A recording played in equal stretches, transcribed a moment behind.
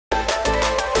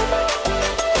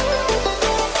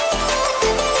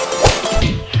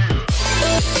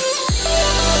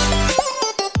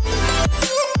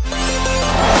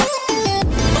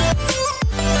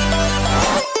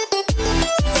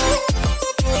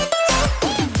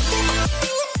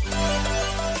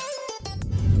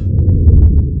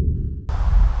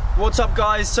What's up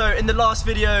guys? So in the last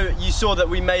video you saw that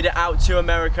we made it out to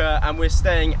America and we're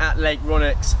staying at Lake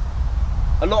Ronix.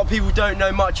 A lot of people don't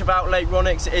know much about Lake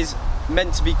Ronix. It is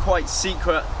meant to be quite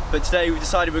secret, but today we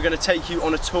decided we're going to take you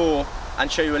on a tour and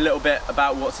show you a little bit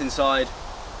about what's inside.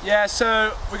 Yeah,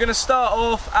 so we're going to start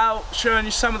off out showing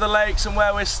you some of the lakes and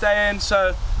where we're staying.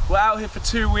 So we're out here for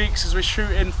 2 weeks as we're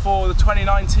shooting for the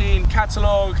 2019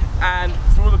 catalogue and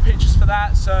for all the pictures for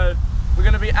that. So we're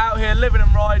going to be out here living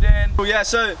and riding. Well, yeah,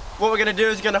 so what we're going to do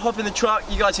is we're going to hop in the truck,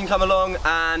 you guys can come along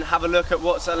and have a look at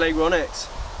what's at Lake Ronix.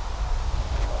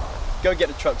 Go get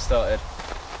the truck started.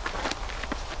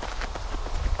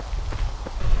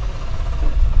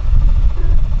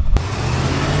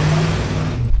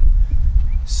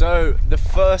 So the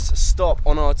first stop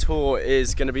on our tour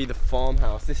is going to be the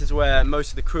farmhouse. This is where most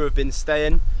of the crew have been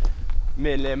staying.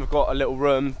 Me and Liam have got a little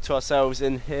room to ourselves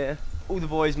in here. All the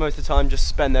boys most of the time just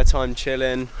spend their time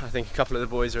chilling. I think a couple of the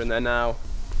boys are in there now.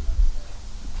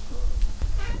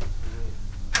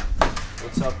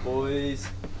 What's up boys?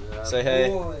 Yeah, say hey.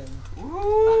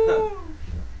 Woo.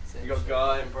 You got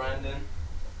Guy and Brandon.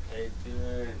 Hey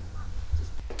dude.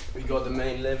 We got the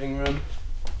main living room.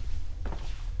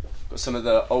 Got some of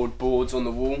the old boards on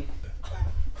the wall.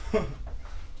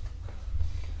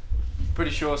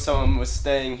 Pretty sure someone was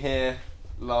staying here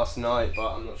last night,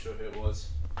 but I'm not sure who it was.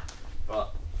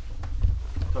 But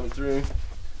coming through,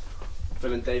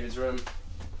 filling David's room.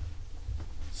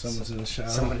 Someone's in the shower.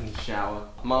 Someone in the shower.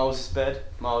 Miles' bed.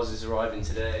 Miles is arriving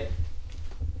today.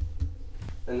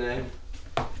 And then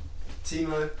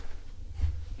Timo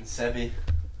and Sebi.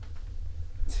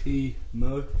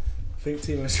 Timo. I think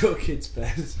Timo's got a kid's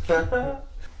bed.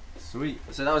 Sweet.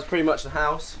 So that was pretty much the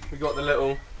house. We got the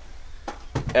little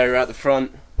area out the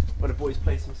front where the boys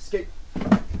play some skate.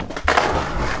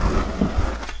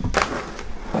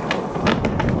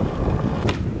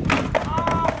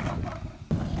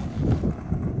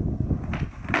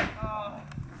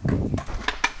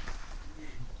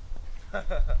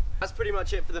 That's pretty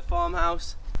much it for the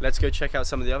farmhouse. Let's go check out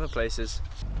some of the other places.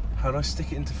 How do I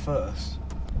stick it into first?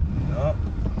 No.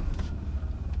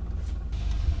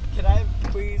 Can I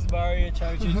please borrow your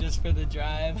charger just for the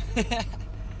drive?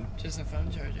 Just a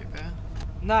phone charger, bro.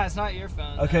 No, it's not your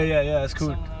phone. Okay, no. Yeah, it's cool.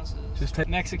 Someone else's. Just take.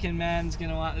 Mexican man's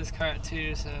gonna want this cart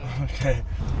too, so. Okay.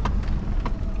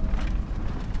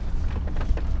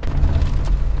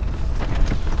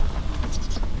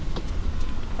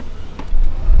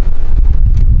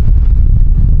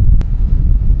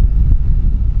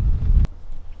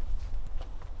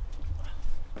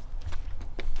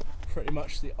 Pretty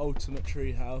much the ultimate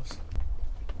tree house.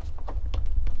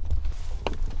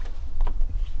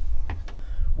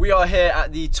 We are here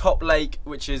at the top lake,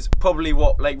 which is probably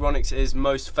what Lake Ronix is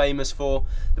most famous for.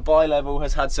 The bi-level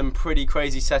has had some pretty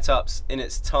crazy setups in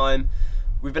its time.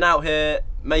 We've been out here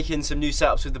making some new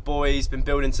setups with the boys, been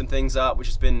building some things up, which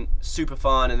has been super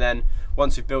fun, and then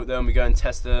once we've built them, we go and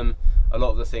test them. A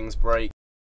lot of the things break.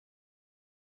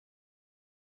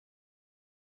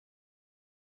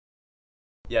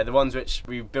 Yeah, the ones which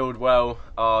we build well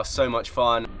are so much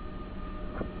fun.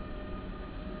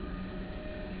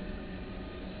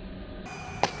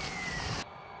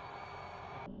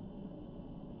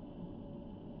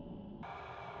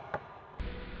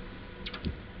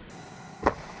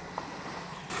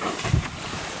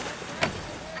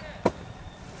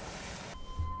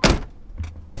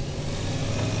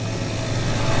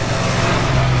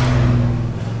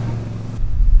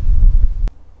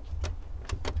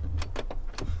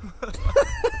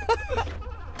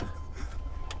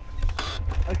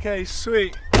 Okay,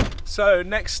 sweet. So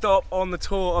next stop on the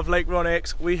tour of Lake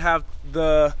Ronix, we have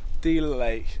the dealer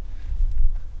lake.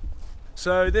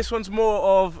 So this one's more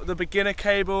of the beginner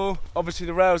cable. Obviously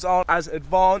the rails aren't as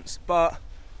advanced, but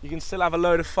you can still have a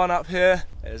load of fun up here.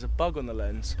 There's a bug on the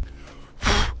lens.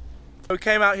 We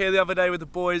came out here the other day with the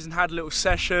boys and had a little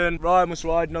session. Ryan was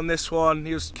riding on this one,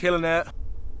 he was killing it.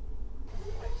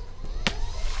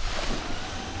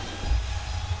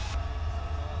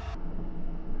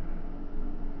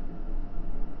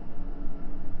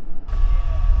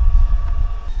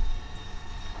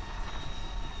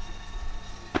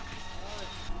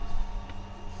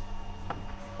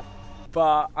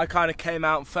 But I kind of came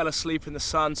out and fell asleep in the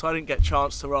sun, so I didn't get a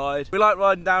chance to ride. We like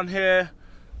riding down here.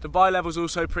 The bi-level's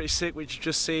also pretty sick, which you've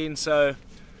just seen, so.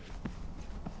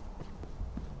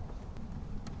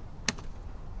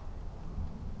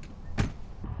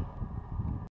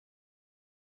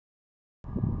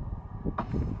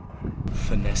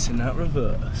 Finessing that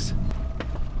reverse.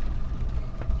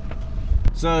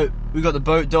 So we got the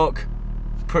boat dock,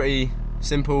 pretty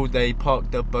simple. They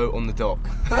parked the boat on the dock.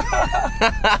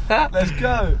 Let's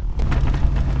go.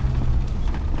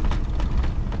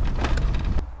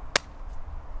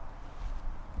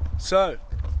 So,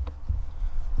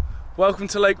 welcome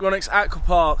to Lake Ronix Aqua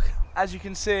Park. As you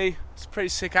can see, it's a pretty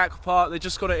sick aqua park. They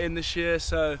just got it in this year,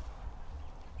 so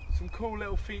some cool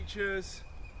little features.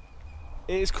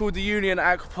 It is called the Union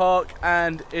Aqua Park,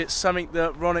 and it's something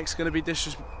that Ronix going to be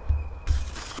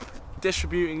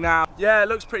distributing now. Yeah, it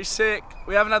looks pretty sick.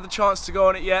 We haven't had the chance to go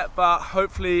on it yet, but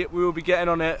hopefully we will be getting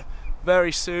on it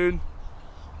very soon.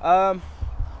 And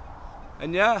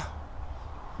yeah.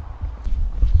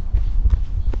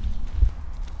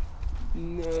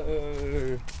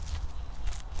 No.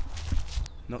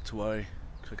 Not to worry,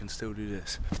 because I can still do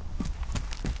this.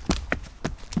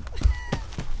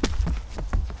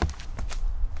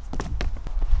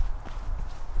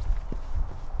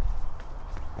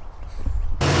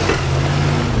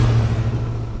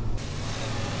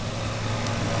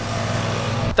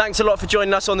 Thanks a lot for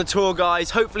joining us on the tour, guys.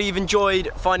 Hopefully you've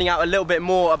enjoyed finding out a little bit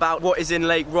more about what is in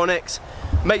Lake Ronix.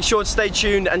 Make sure to stay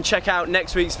tuned and check out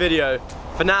next week's video.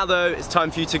 For now though, it's time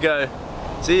for you to go.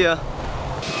 See ya.